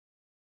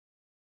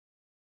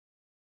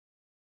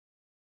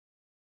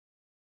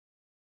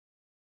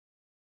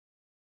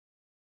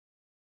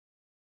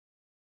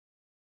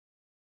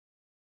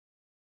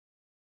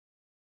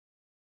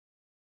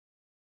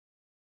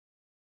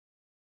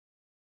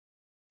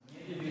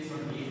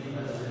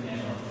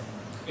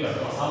Yeah,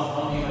 so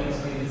how you are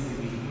experiencing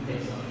the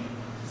taxonomy?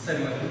 Sir,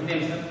 your good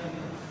name, sir?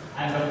 I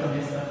am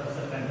Dr.V.B.HOSAGOUDAR,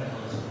 Professor KARNATAKA.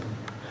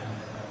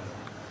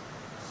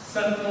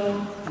 Sir,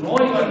 to know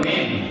your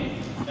name,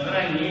 whether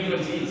I need your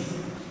genes.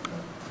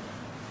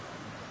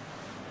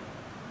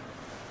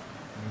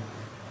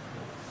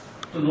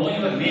 To know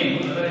your name,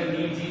 whether I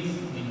need genes.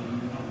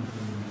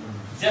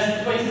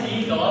 Just by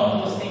seeing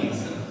all those things,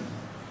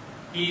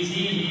 we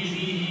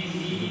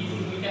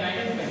can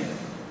identify.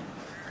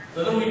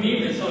 Whether we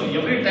need it. So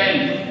every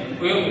time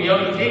we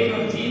have to take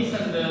your genes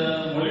and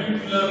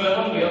molecular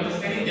level, we have to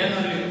say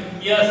generally,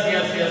 yes,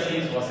 he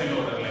is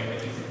Hosagoudar like that.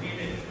 Is it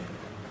needed?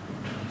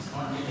 It's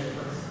not needed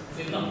for us.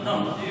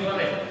 No, you are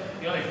right.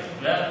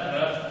 Where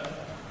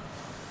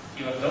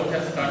your doubt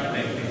has started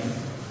everything.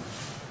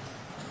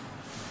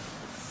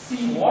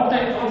 See what I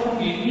told from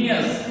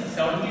India's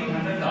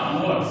 1700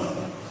 onwards.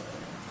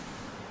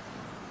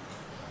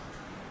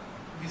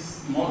 This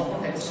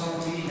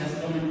morphotaxonomy has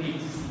come into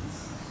existence.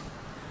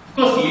 Of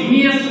course,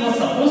 Linnaeus was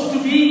supposed to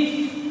be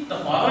the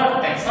father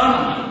of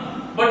taxonomy,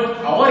 but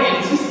our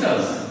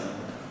ancestors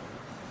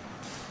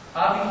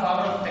are the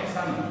father of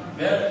taxonomy.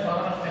 They are the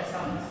father of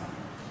taxonomy.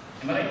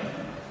 Am I right?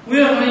 We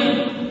are right.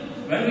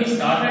 When we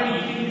started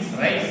eating this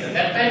rice, at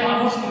that time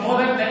almost to know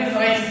that is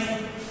rice.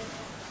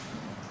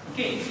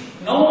 Okay.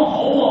 Now,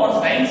 how our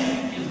science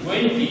is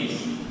going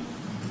is,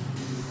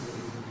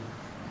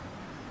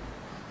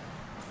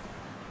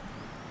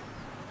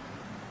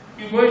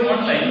 you go in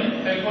one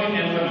line, I go in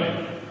another line.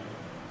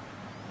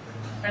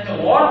 And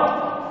what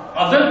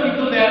other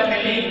people they are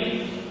telling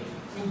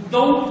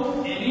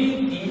without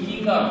any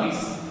thinking of this,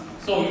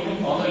 so you will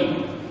follow it.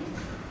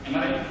 Am I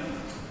right?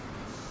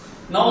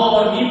 Now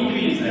our neem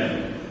tree is there.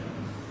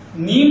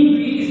 Neem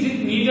tree, is it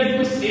needed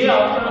to say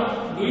after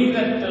doing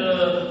that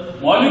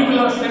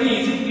molecular study,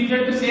 is it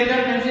needed to say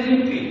that there is a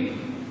neem tree?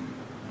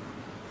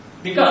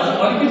 Because the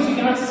molecules you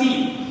cannot see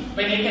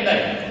by naked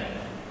eye.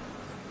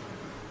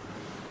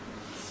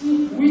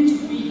 See, which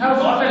we have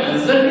got a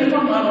lesson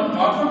from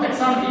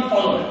morphotaxonomy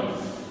followed.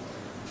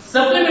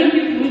 Supplement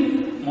it with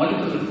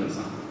molecular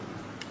taxonomy.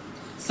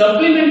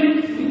 Supplement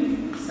it with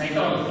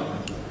cytology.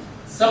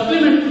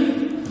 Supplement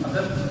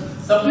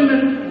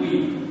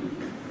with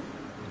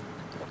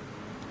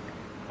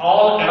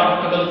all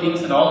adaptable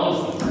things and all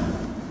those things.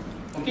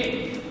 Okay.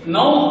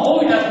 Now, how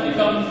it has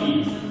become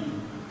is,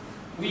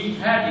 we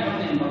had even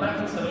in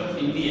Botanical Survey of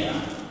India,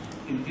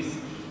 in this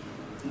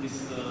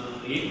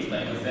 8th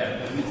time was there,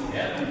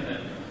 and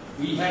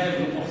we had a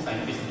group of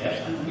scientists there,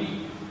 and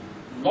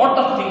lot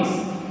of things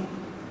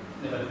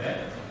they were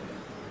there.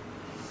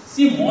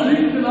 See,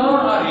 molecular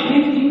or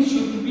anything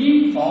should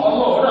be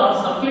followed or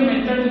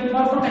supplemented with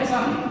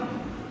morphotaxonomy.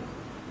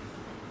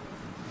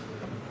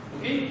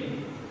 Okay?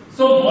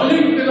 So,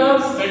 molecular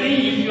study,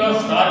 if you are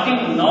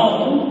starting now,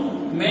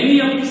 many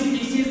of the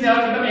species they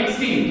have become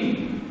extinct.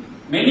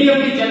 Many of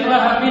the genera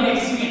have been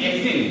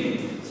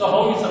extinct. So,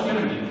 how you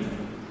supplement it?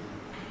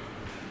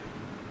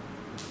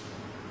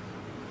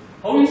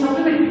 How you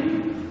supplement it?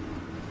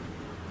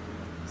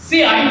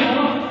 See, I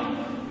know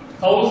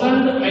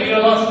 1000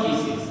 Mariola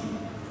species.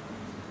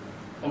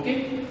 Okay?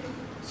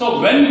 So,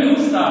 when you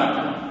start,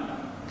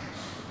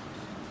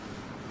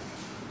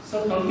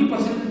 so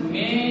 20%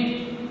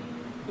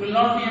 will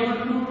not be able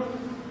to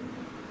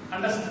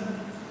understand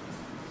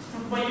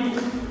by you.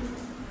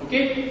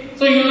 Okay?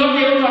 So, you will not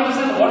be able to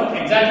understand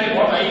exactly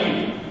what I mean.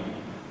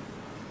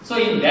 So,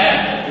 in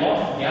that, a lot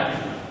of gap.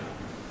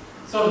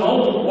 So, now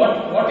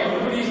what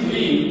everybody is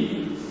doing,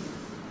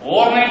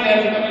 overnight they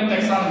are becoming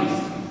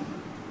taxonomists.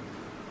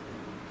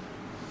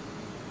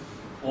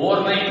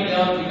 Overnight they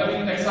are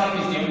becoming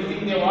taxonomists.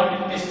 Everything they want to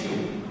test you.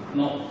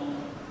 No.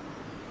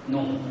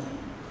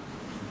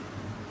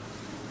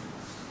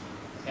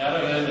 ಯಾರೋ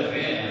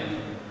ಹೇಳಿದ್ರೆ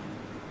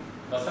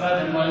Dasara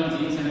ಜನ್ಮಾಲಿ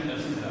jeans ಅನ್ನು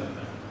ಕಲಿಸಿದ್ರಂತ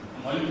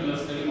molecular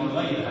study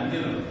ಮಾಡುವಾಗ ಇದು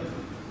ಅಂದಿರುತ್ತೆ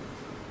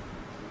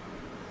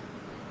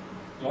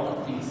lot of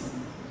things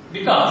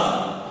because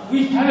we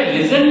have a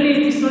legendary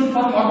this one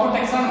for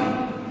morphotaxonomy.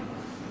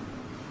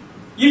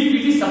 If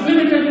it is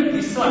supplemented with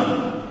this one,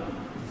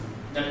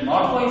 that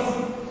morpho is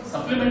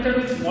supplemented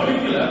with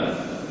molecular,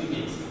 it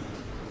is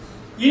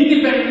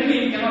independently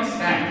it cannot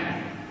stand.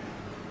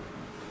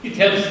 It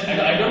helps, and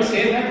I don't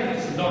say that it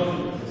should not do.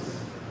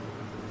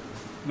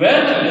 Where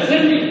the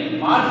legendary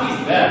mark is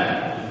there,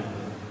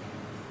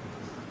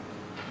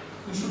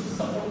 we should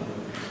support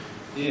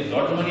it.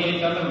 ದೊಡ್ಡ ಮನೆ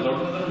ಐತಂದ್ರೆ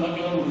ದೊಡ್ಡದ್ರ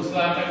ಮಕ್ಕಳು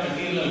ಗುಡಿಸ್ಲಾಕ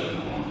ಕಟ್ಟಿಲ್ಲ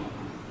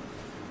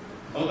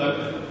ಹೌದಾ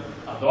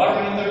ಆ ದೊಡ್ಡ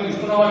ಮನೆ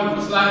ವಿಷ್ಣುವಾಗಿ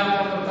ಗುಡಿಸ್ಲಾಕ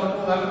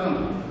ತಪ್ಪುದಲ್ಲ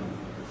ನಮ್ಗೆ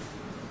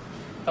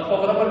ತಪ್ಪ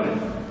ಬರಬರ್ರಿ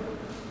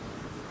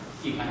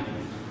ಈಗ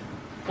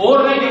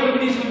overnight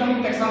everybody is becoming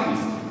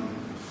taxonomist.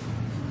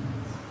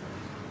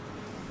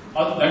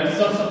 That is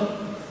also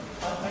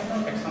I know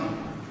taxonomy.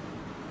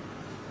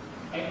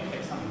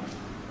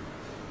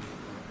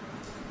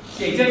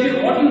 See exactly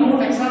what you know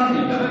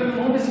taxonomy, whether you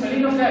know the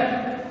spelling of that.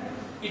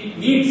 It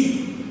needs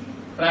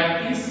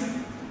practice,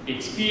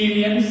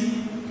 experience,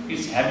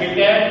 its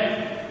habitat,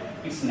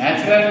 its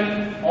natural,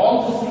 all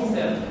those things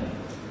there.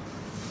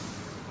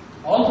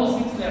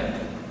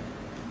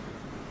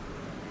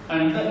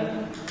 and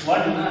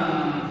one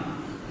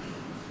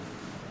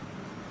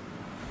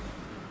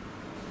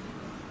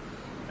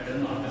I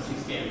don't know, after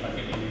 60 I'm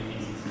forgetting anything.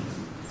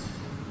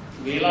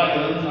 Vela is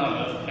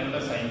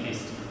another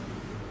scientist.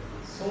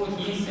 So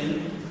he sent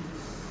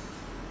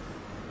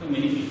to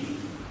many people.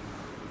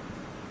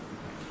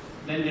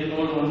 Then they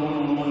told one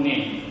more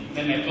name.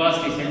 Then at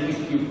last he sent to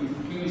Q.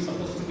 Q is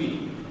supposed to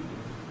be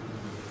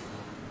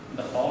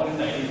the power in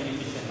the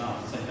identification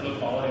of central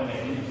power in the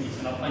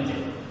identification of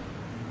Punjab.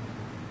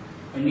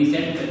 When he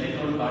sent, they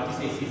told party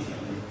says is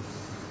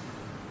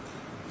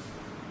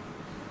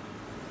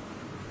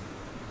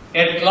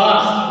at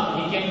last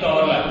he came to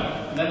our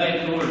lab. Then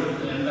I told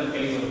another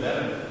colleague was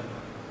there.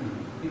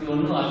 He said,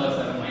 "No, Allah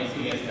sir, my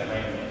CS that I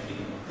am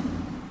actually."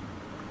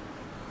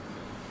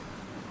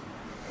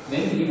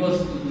 Then he was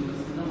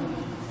no,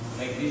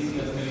 like this. He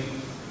was telling,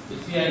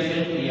 "See, I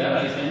sent here,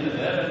 I sent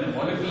there, and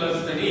molecular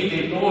study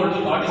they told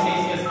what is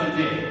ACS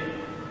content."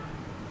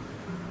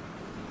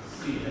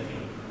 See the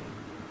thing.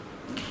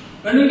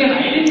 When we can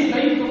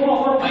identify through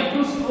our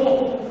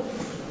microscope,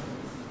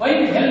 why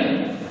the hell?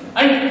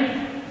 And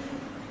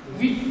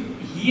we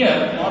here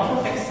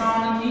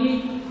morphotaxonomy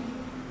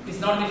is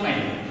not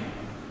defined.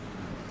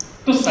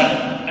 To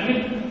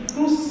certain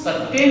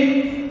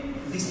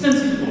distance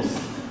it goes.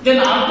 Then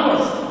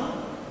afterwards,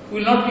 we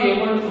will not be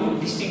able to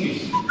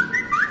distinguish.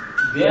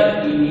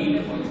 There we need a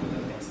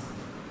molecular taxonomy.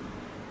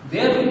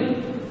 There we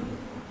need.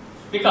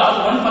 Because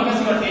one fungus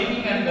you are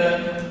taking and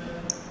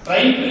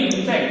trying to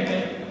infect,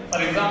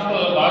 for example,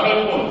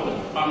 Bagalkot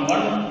on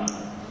one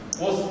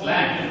host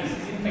plant, this is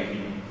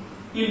infecting.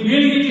 In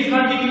building it is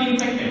not getting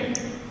infected.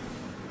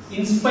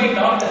 In spite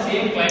of the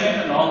same climate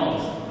and all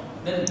those,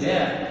 then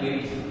there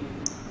variation.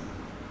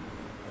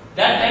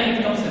 That time it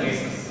becomes a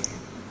racist.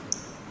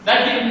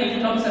 That time it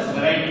becomes as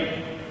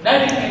variety.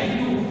 That is when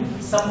you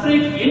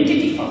separate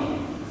entity from it.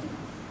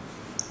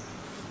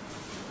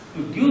 To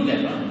give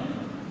them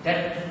that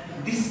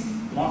this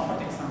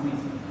morphotaxonomy is.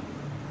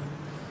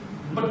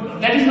 But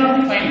that is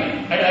not the final.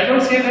 I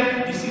don't say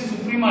that this is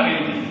supreme or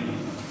anything.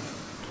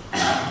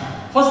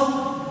 First,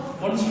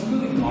 one should do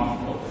the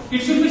morpho. It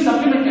should be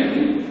supplemented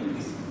with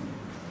this.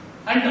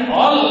 And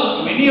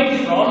many of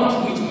the problems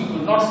which we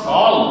could not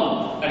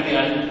solve at the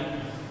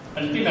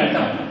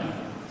ultimatum,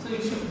 so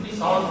it should be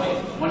solved by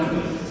one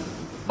way.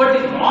 But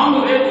in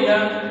wrong way we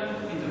are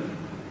interpreting.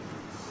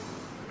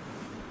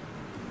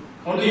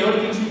 Only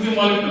everything should be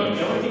molecular.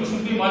 Everything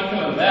should be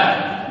molecular.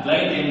 Where?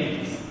 Blind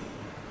entities.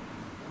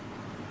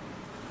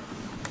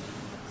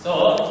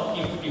 So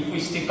if we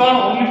stick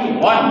on only to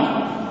one,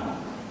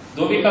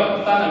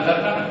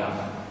 KARNATAKA,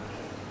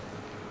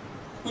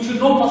 we should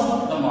know first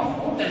the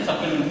morpho, then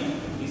supplementary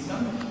this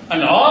one,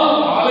 and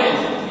all knowledge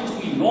which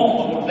we know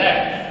about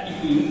that,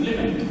 if we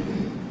implement,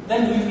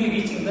 then we will be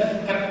reaching the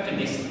correct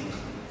destination.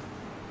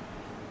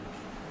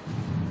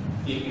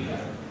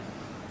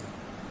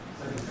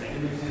 So, the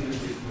continuation with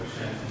this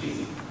question.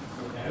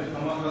 So, have you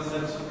come across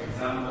such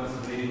examples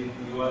where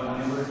you are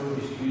unable to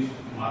distinguish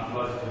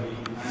morphologically?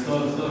 So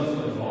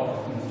lot of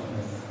things.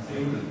 So,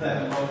 you took the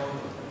help of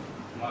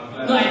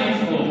morphology? No,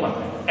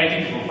 I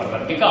didn't go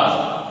further because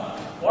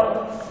what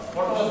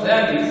was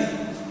there is,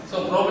 so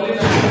probably the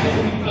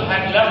people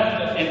had left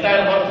the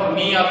entire work for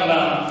me or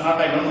not, I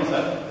don't know,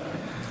 sir.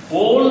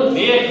 Whole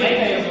day at night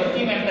I was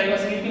working and I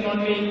was sleeping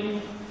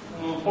only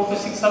 4 to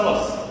 6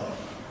 hours.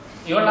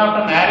 Even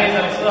after marriage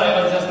also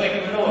I was just like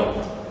a widower.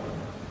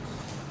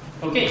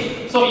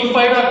 Okay, so if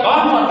I would have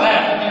gone for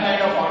that, then I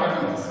would have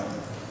forgotten this.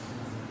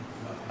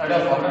 I would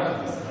have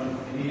forgotten this.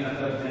 Any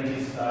other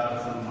genetics or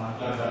some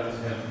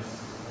morphologists have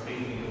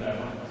taken into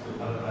account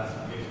for the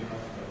classification of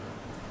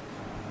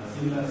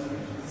similar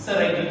species? Sir,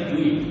 I didn't do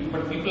it,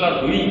 but people are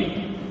doing.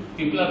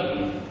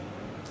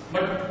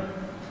 But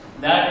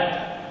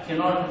that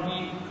cannot be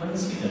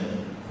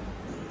considered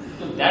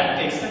to that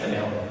extent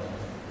level.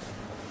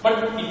 But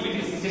if it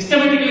is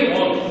systematically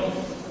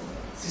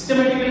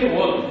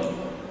worked,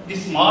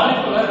 this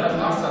molecular does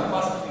not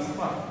surpass this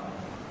part.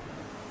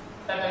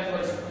 That I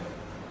question.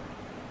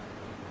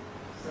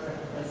 Sir,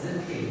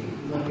 presently,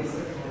 your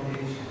research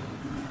foundation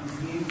is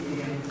giving the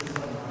emphasis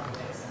on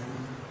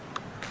morphotaxonomy.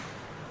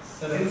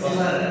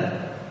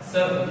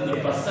 Sir, the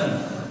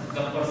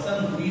person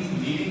who is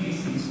leading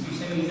this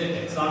institution is a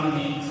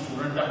taxonomy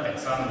student of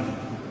taxonomy.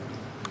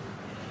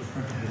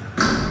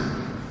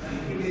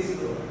 It is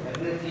good.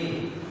 Definitely,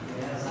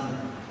 there are some,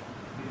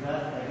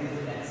 because that is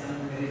the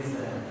taxonomy, there is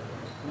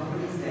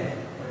nobody is there,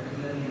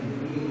 particularly in the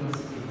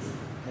universities,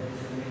 that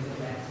is a major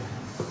taxon.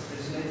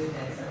 Specialized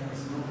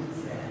taxonomies, nobody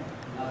is there.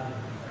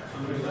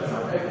 Because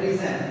of that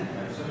reason,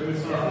 that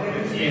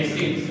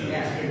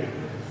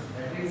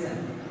reason,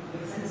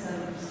 since if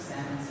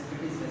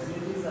it is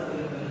facilities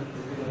available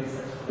with your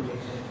research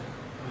foundation,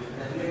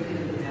 definitely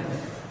will have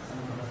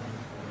some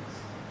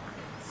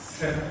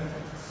Sir,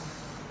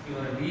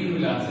 your dean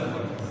will answer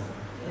for this.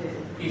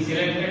 He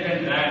selected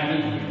and dragged me.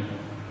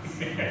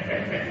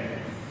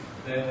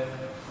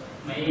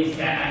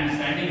 I'm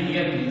standing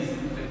here means the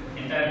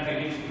entire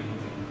credit should be.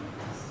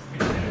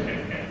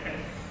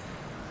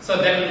 So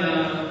then,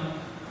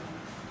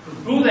 To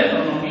do that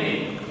one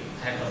only,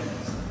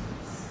 hypermesis.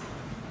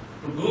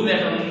 To do that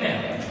one only,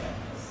 hypermesis.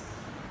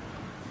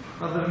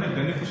 Are there any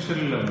beneficial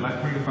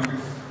black-milled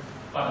fungus?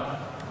 But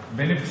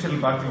Beneficial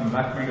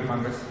black-milled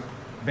fungus?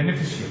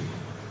 Beneficial.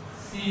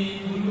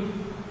 see,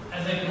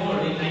 as I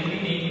told in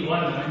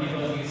 1981 when it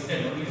was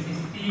listed, only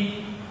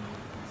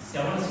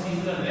 67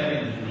 species are there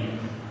in India.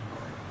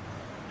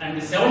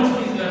 And the 7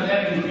 species are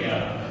there in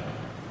Kerala.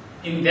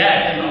 In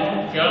that,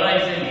 Kerala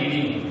is a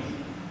leading one.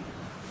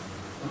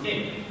 Okay.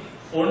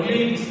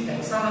 Only this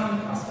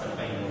taxonomic aspect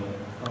I know.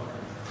 Okay.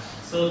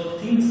 So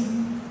things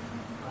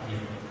are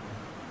here.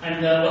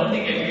 And one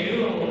thing I tell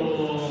you,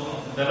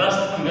 the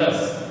rust fungus.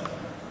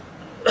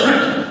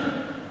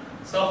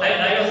 So I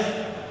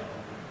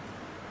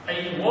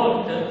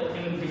worked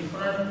in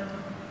different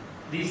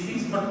these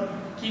things, but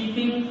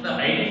keeping the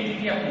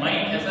identity of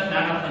mind as a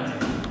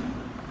nanofungible.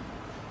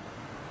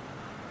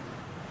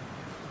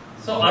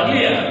 So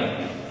earlier,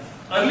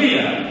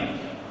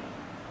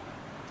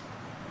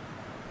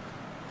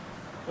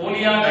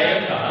 Folia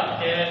diaca,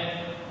 a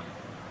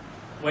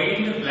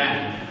wild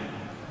plant,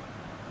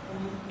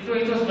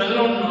 it was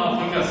well-known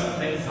fungus,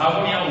 like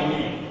Zagonia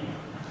olia,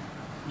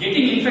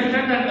 getting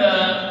infected and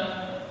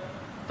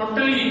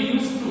totally it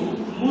used to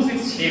lose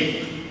its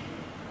shape.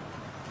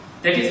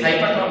 That is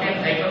hypertrophy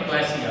and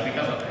hyperplasia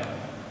because of that.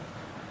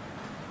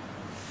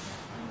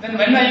 Then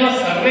when I was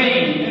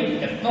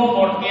surveying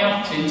ethnobotany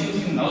of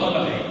chenchus in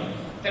Nallavale,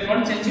 that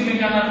one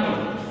chenchulingana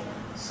told,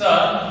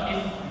 sir,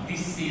 if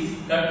this is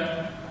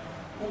cut,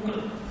 cooked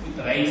with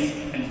rice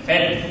and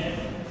fed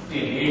to a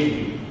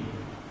lady,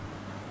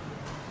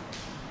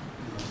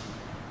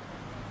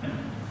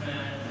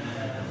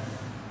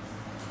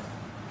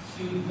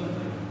 she will become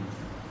pregnant.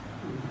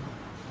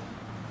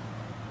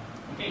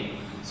 Okay,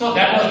 so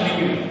that was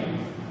legal.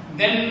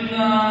 Then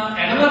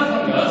another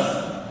fungus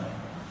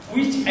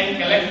which I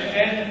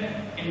collected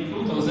in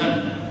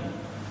 2000,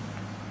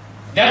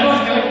 that was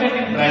collected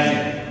in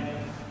Brazil.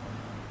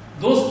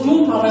 Those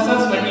two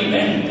professors when he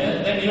went,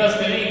 then he was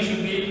telling it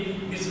should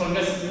be, this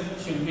fungus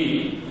should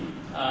be,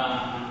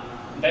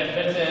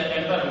 that's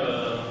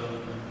another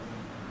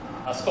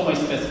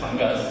Ascomycetes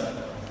fungus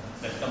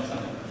that comes on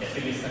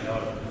Achilles and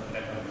all.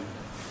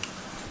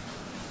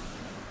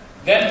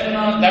 Then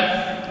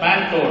that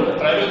man told,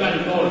 tribal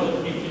man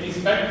told, if it is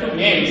fed to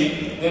males,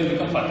 they will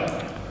become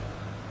fertile.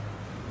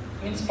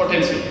 Means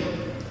potential.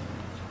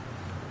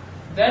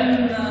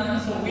 Then,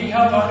 so we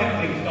have got a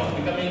trick of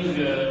becoming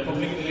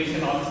public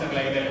relation officer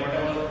like that,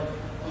 whatever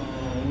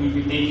we will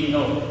be taking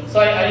out. So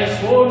I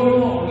showed you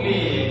only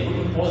a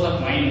good pose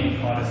of mind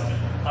in forest.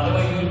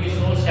 Otherwise, you will be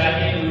so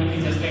shabby and you will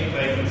be just like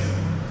tribals.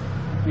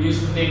 We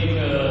used to take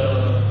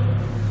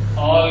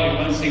all,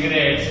 even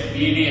cigarettes,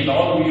 BD and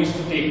all we used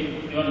to take.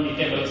 Even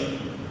eatables,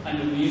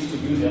 and we used to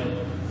use them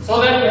so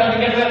that we have to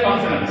get their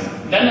confidence.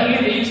 Then only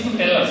they used to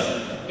tell us,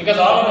 because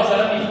all of a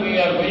sudden if we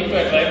are going to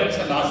a tribals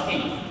and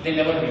asking, they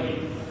never reveal.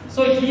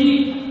 So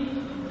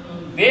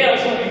they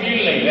also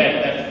revealed like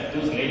that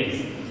those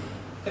ladies.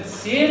 The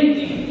same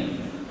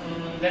thing.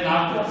 Then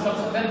afterwards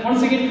also, then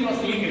once again it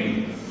was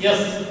legal.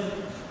 Yes,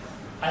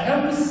 I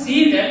have to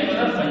see that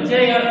whether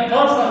fungi are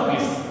curse or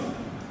bliss.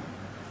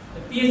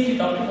 The PhD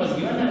topic was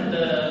given, and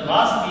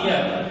last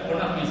year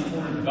one of my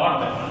students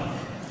got that one.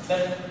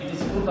 That it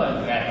is fruit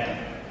or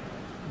rat.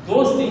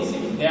 Those things,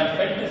 if they are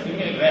fed to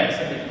female rats,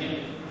 they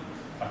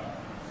kill.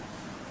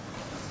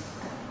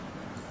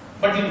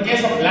 But in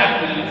case of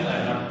black williams, I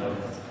have not told.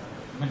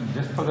 I mean,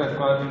 just for the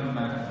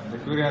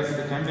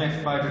curiosity can be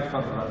exploited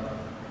for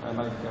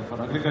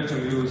for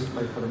agricultural use,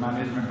 like for the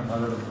management of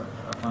other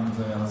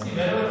fungi. See,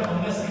 wherever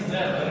fungus is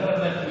there,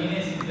 wherever that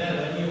menace is there,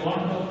 when you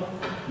want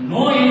to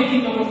know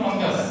anything about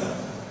fungus,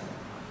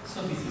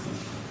 so this is it.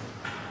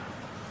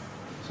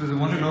 So is it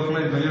only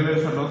localized,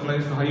 malleolized or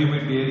localized to high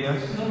humidity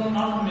areas? No,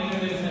 not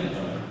malleolized.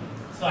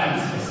 So I am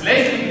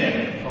specialized in that.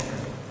 Okay.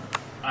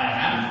 I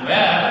am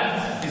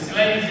where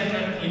specialization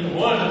in the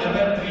world there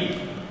were 3.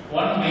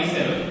 One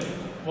myself,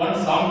 one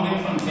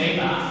songbird from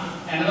China,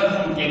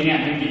 another from Kenya,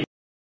 maybe.